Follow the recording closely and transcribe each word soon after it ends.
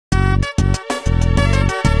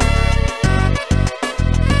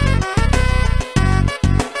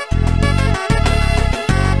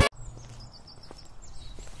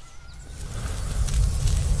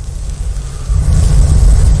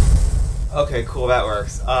Okay, cool, that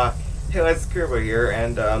works. Hey, it's Kirbo here,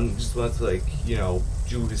 and just wanted to, like, you know,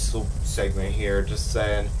 do this little segment here, just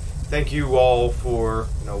saying thank you all for,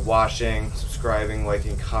 you know, watching, subscribing,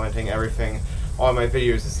 liking, commenting, everything on my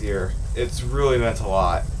videos this year. It's really meant a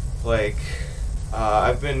lot. Like,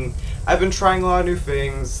 I've been trying a lot of new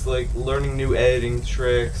things, like learning new editing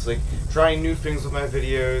tricks, like trying new things with my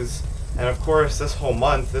videos, and of course this whole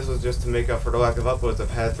month, this was just to make up for the lack of uploads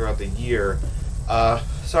I've had throughout the year.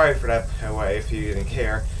 Sorry for that, by the way, if you didn't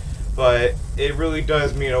care, but it really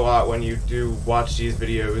does mean a lot when you do watch these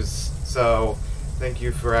videos, so thank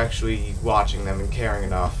you for actually watching them and caring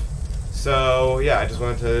enough. So yeah, I just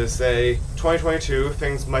wanted to say 2022,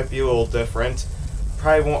 things might be a little different.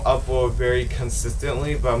 Probably won't upload very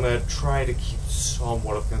consistently, but I'm going to try to keep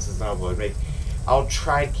somewhat of consistent upload. I'll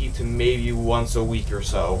try to keep to maybe once a week or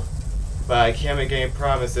so. But I can't make any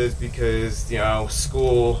promises because, you know,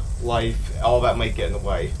 school, life, all that might get in the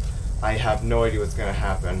way. I have no idea what's going to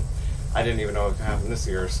happen. I didn't even know what was going to happen this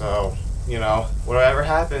year, so, you know, whatever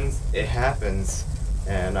happens, it happens.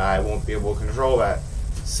 And I won't be able to control that.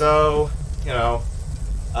 So, you know,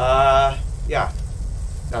 yeah.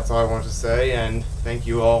 That's all I wanted to say, and thank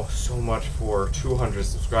you all so much for 200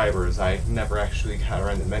 subscribers. I never actually got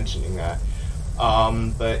around to mentioning that.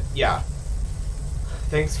 But yeah.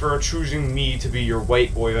 Thanks for choosing me to be your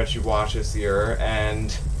white boy that you watch this year,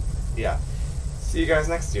 and yeah. See you guys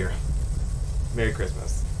next year. Merry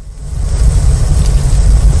Christmas.